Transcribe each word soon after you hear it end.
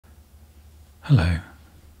Hello.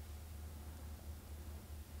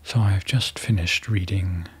 So I've just finished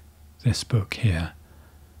reading this book here.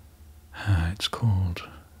 It's called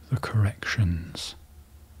The Corrections,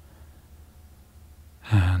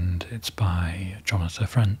 and it's by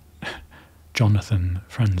Jonathan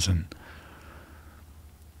Franzen.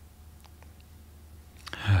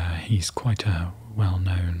 He's quite a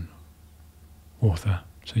well-known author,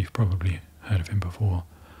 so you've probably heard of him before.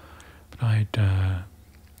 But I'd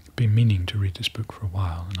been meaning to read this book for a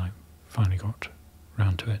while, and I finally got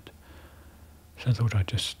round to it. So I thought I'd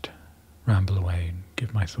just ramble away and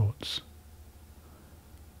give my thoughts.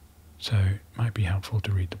 So it might be helpful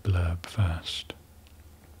to read the blurb first.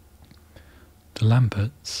 The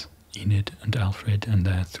Lamberts, Enid and Alfred and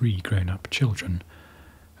their 3 grown-up children,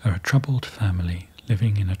 are a troubled family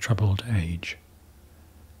living in a troubled age.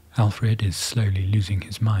 Alfred is slowly losing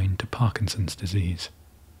his mind to Parkinson's disease.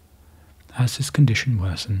 As his condition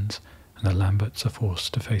worsens and the Lamberts are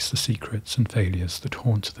forced to face the secrets and failures that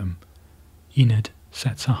haunt them, Enid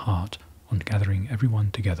sets her heart on gathering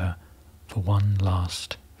everyone together for one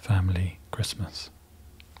last family Christmas.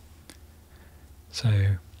 So,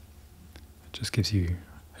 it just gives you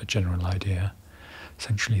a general idea.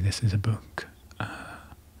 Essentially, this is a book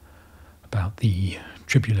about the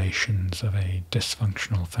tribulations of a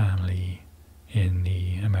dysfunctional family in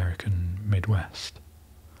the American Midwest.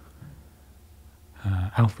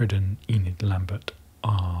 Alfred and Enid Lambert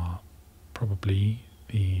are probably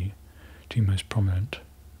the 2 most prominent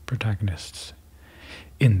protagonists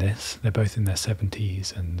in this. They're both in their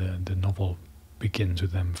 70s, and the novel begins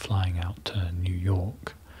with them flying out to New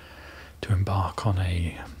York to embark on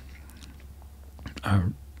a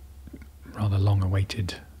rather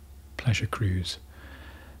long-awaited pleasure cruise,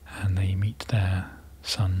 and they meet their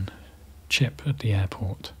son Chip at the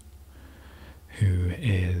airport, who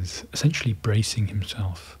is essentially bracing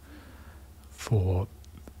himself for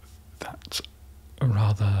that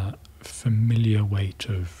rather familiar weight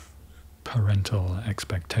of parental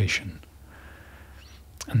expectation.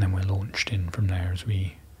 And then we're launched in from there as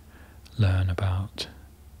we learn about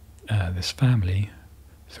this family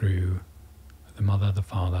through the mother, the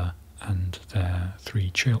father, and their 3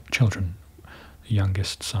 children. The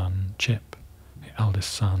youngest son, Chip, the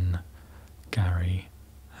eldest son, Gary,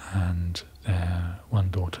 and their 1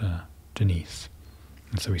 daughter, Denise.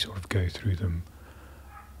 And so we sort of go through them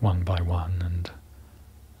one by one and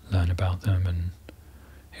learn about them and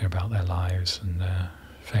hear about their lives and their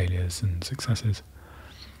failures and successes.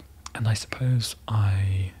 And I suppose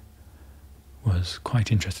I was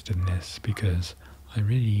quite interested in this because I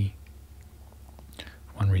really,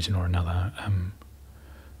 for one reason or another, am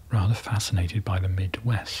rather fascinated by the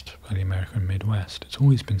Midwest, by the American Midwest. It's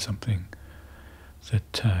always been something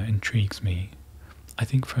that intrigues me, I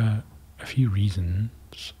think, for a few reasons.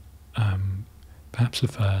 Perhaps the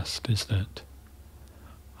first is that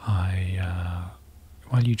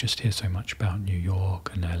while you just hear so much about New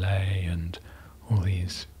York and LA and all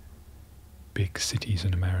these big cities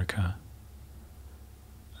in America,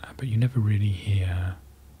 but you never really hear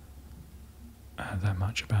that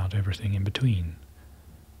much about everything in between.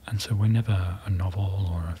 And so whenever a novel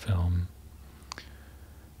or a film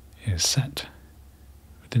is set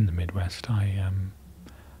within the Midwest, I'm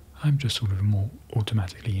just sort of more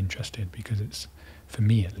automatically interested, because it's, for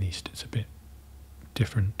me at least, it's a bit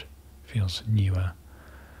different, feels newer,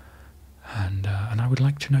 and I would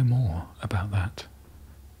like to know more about that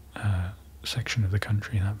section of the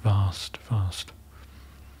country, that vast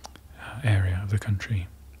area of the country.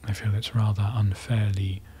 I feel it's rather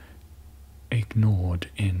unfairly ignored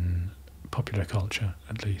in popular culture,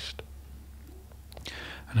 at least.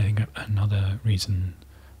 And I think another reason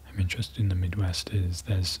I'm interested in the Midwest is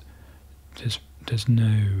there's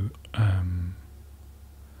no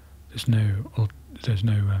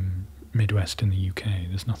Midwest in the UK.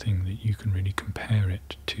 There's nothing that you can really compare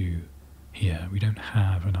it to here. We don't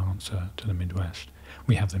have an answer to the Midwest.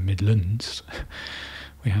 We have the Midlands.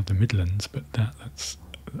 But that's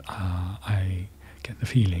I get the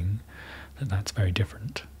feeling that that's very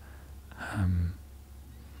different.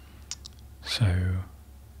 So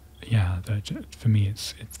yeah, for me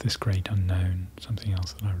it's this great unknown, something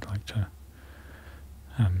else that I would like to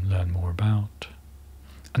learn more about.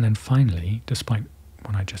 And then finally, despite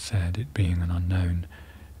what I just said, it being an unknown,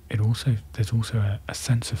 there's also a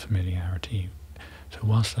sense of familiarity. So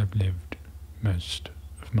whilst I've lived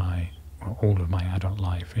all of my adult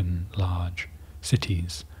life in large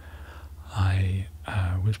cities, I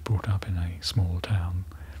was brought up in a small town,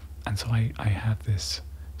 and so I have this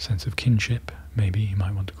sense of kinship, maybe you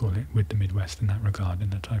might want to call it, with the Midwest in that regard, in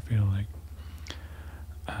that I feel like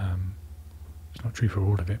it's not true for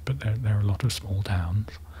all of it, but there are a lot of small towns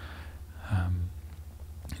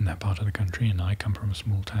in that part of the country, and I come from a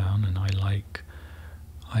small town, and I like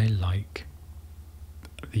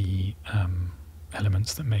the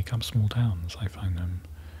elements that make up small towns. I find them.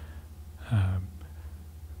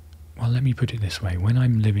 Well, let me put it this way: when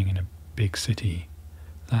I'm living in a big city,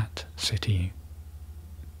 that city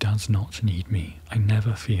does not need me. I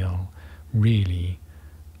never feel really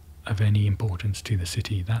of any importance to the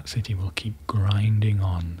city. That city will keep grinding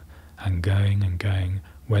on and going,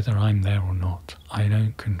 whether I'm there or not. I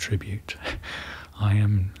don't contribute. I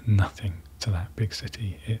am nothing to that big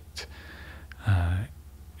city. It's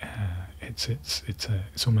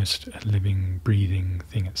almost a living, breathing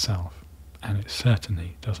thing itself, and it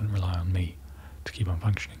certainly doesn't rely on me to keep on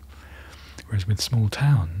functioning. Whereas with small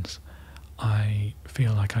towns, I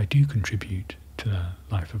feel like I do contribute to the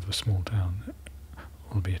life of a small town,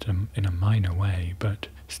 albeit in a minor way, but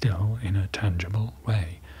still in a tangible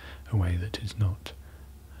way, a way that is not,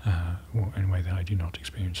 or in a way that I do not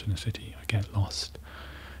experience in a city. I get lost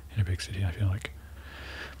in a big city. I feel like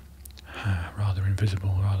rather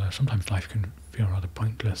invisible, sometimes life can feel rather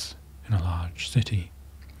pointless in a large city,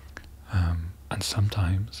 and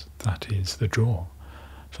sometimes that is the draw.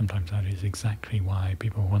 Sometimes that is exactly why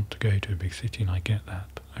people want to go to a big city, and I get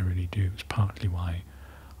that. I really do. It's partly why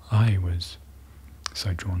I was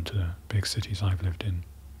so drawn to the big cities I've lived in.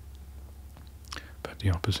 But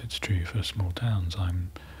the opposite's true for small towns.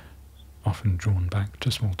 I'm often drawn back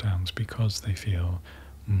to small towns because they feel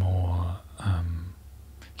more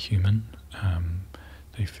human.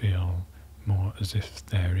 They feel more as if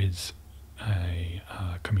there is a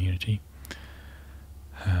community,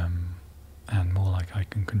 and more like I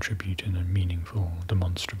can contribute in a meaningful,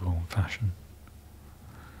 demonstrable fashion.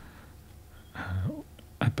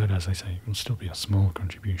 But as I say, it will still be a small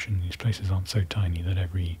contribution. These places aren't so tiny that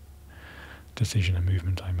every decision and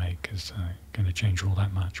movement I make is going to change all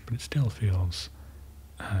that much, but it still feels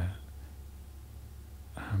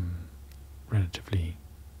relatively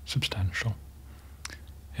substantial.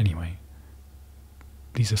 Anyway,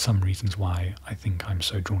 these are some reasons why I think I'm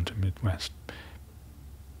so drawn to Midwest.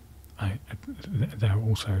 There are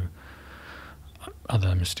also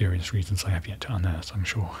other mysterious reasons I have yet to unearth, I'm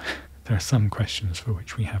sure. There are some questions for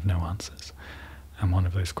which we have no answers, and one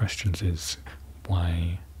of those questions is,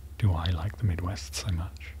 why do I like the Midwest so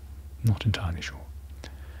much? Not entirely sure.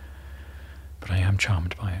 But I am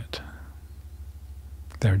charmed by it.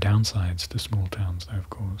 There are downsides to small towns, though, of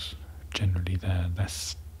course. Generally they're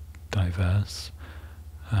less diverse.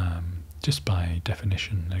 Just by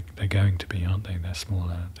definition, they're going to be, aren't they? They're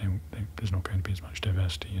smaller. There's not going to be as much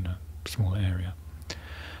diversity in a smaller area,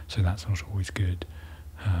 so that's not always good.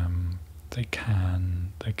 They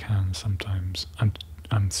can sometimes.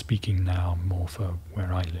 I'm speaking now more for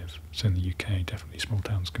where I live. So in the UK, definitely small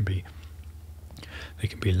towns can be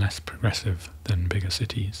less progressive than bigger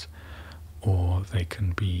cities, or they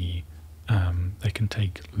can be they can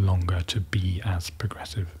take longer to be as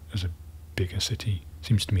progressive as a bigger city.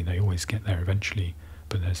 Seems to me they always get there eventually,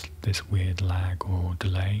 but there's this weird lag or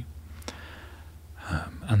delay,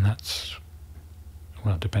 and that's,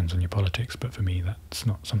 well, it depends on your politics, but for me that's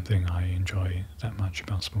not something I enjoy that much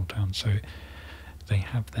about small towns. So they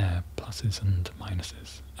have their pluses and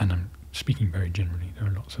minuses, and I'm speaking very generally. There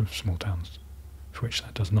are lots of small towns for which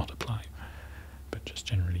that does not apply, but just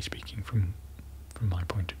generally speaking, from my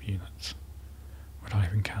point of view, that's what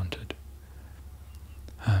I've encountered.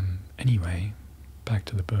 Anyway, back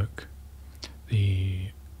to the book. The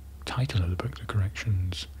title of the book, The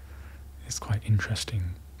Corrections, is quite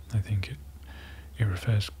interesting. I think it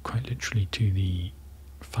refers quite literally to the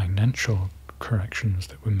financial corrections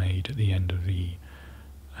that were made at the end of the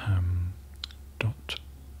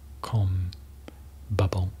 .com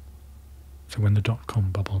bubble. So when the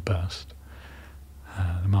 .com bubble burst,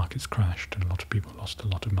 the markets crashed and a lot of people lost a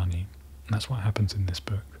lot of money. And that's what happens in this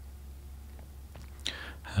book.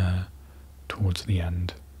 Towards the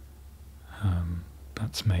end,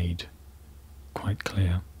 that's made quite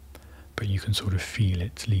clear, but you can sort of feel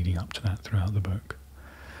it leading up to that throughout the book.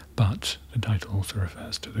 But the title also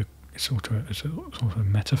refers to it's sort of a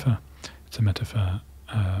metaphor. It's a metaphor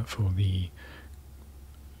for the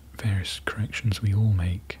various corrections we all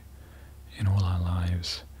make in all our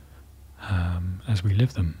lives as we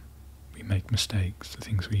live them. We make mistakes, the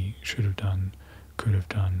things we should have done, could have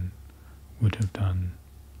done, would have done.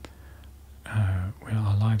 Where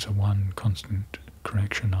our lives are one constant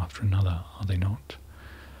correction after another, are they not?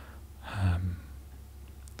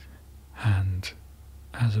 And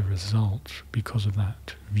as a result, because of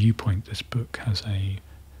that viewpoint, this book has a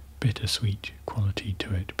bittersweet quality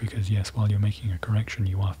to it, because yes, while you're making a correction,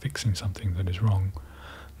 you are fixing something that is wrong.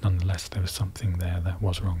 Nonetheless, there was something there that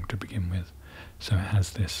was wrong to begin with. So it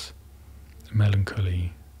has this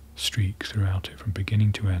melancholy streak throughout it from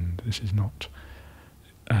beginning to end. This is not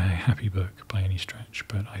a happy book by any stretch,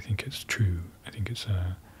 but I think it's true. I think it's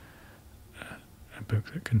a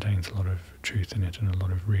book that contains a lot of truth in it and a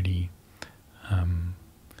lot of really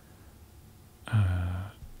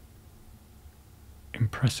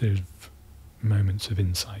impressive moments of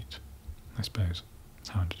insight, I suppose, is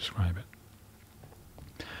how to describe it.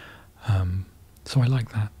 So I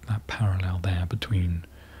like that parallel there between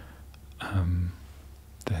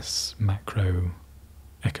this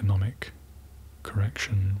macroeconomic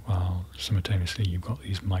correction, while simultaneously you've got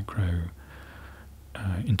these micro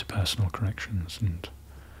interpersonal corrections and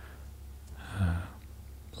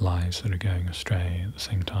lives that are going astray at the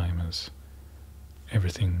same time as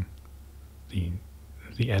everything,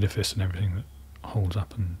 the edifice and everything that holds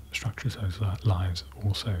up and structures those lives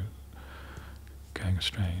also going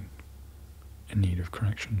astray and in need of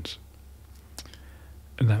corrections.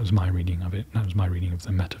 And that was my reading of it. That was my reading of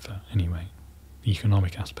the metaphor anyway. The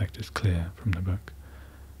economic aspect is clear from the book.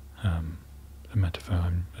 The metaphor,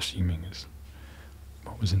 I'm assuming, is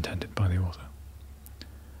what was intended by the author.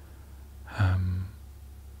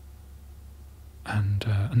 And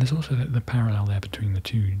there's also the parallel there between the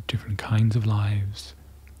two different kinds of lives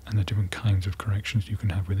and the different kinds of corrections you can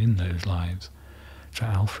have within those lives. So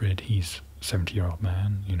Alfred, he's a 70-year-old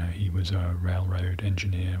man, you know, he was a railroad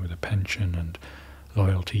engineer with a pension and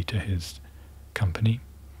loyalty to his company,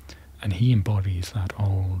 and he embodies that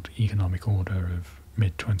old economic order of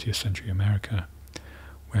mid-20th century America,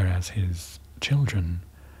 whereas his children,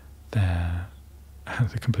 they're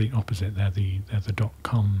the complete opposite. They're the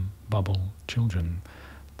dot-com bubble children.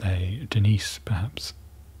 Denise perhaps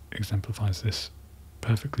exemplifies this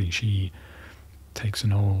perfectly. She takes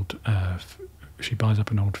an old, she buys up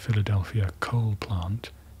an old Philadelphia coal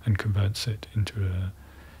plant and converts it into a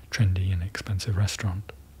trendy and expensive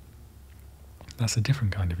restaurant. That's a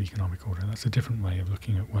different kind of economic order. That's a different way of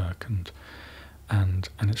looking at work, and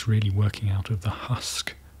it's really working out of the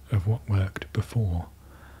husk of what worked before,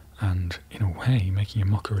 and in a way making a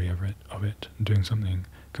mockery of it and doing something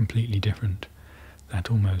completely different that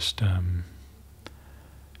almost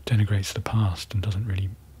denigrates the past and doesn't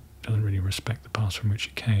really respect the past from which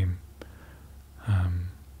it came.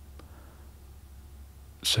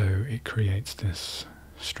 So it creates this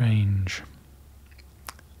strange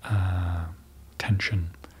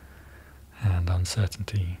tension and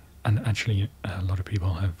uncertainty, and actually a lot of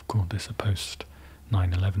people have called this a post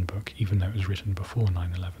 9/11 book, even though it was written before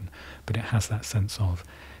 9/11, but it has that sense of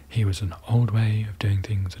here was an old way of doing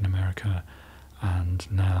things in America, and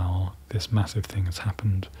now this massive thing has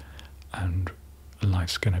happened and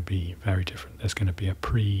life's going to be very different. There's going to be a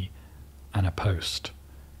pre and a post,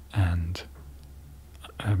 and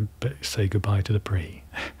but say goodbye to the pre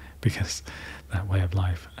because that way of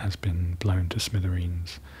life has been blown to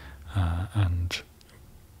smithereens, and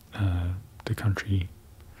the country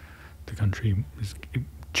is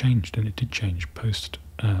changed, and it did change post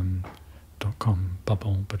 .com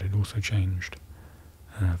bubble, but it also changed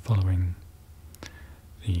following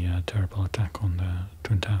the terrible attack on the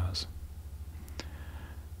Twin Towers.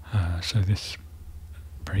 So this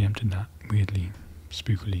preempted that weirdly,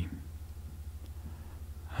 spookily.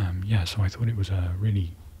 Yeah, so I thought it was a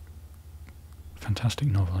really fantastic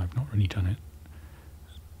novel. I've not really done it.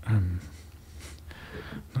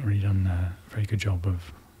 Not really done a very good job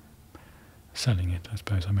of selling it. I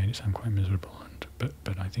suppose I made it sound quite miserable,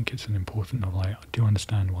 but I think it's an important novel. I do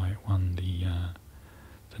understand why it won the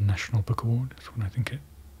National Book Award. That's what I think it.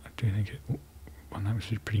 I do think it. Well, that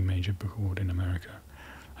was a pretty major book award in America.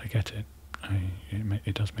 I get it.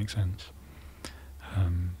 It does make sense.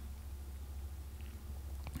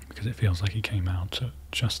 Because it feels like it came out at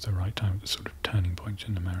just the right time, at the sort of turning point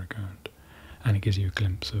in America, and it gives you a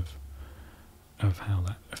glimpse of how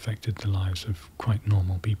that affected the lives of quite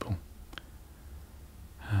normal people.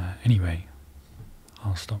 Anyway,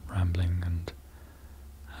 I'll stop rambling, and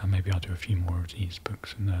maybe I'll do a few more of these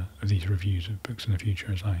books of these reviews of books in the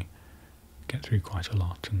future, as I get through quite a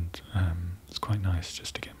lot, and it's quite nice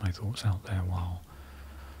just to get my thoughts out there while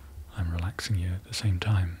I'm relaxing you at the same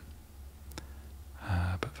time.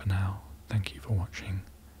 But for now, thank you for watching.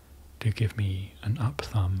 Do give me an up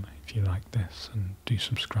thumb if you like this, and do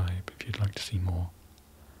subscribe if you'd like to see more.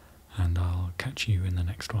 And I'll catch you in the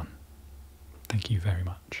next one. Thank you very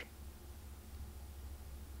much.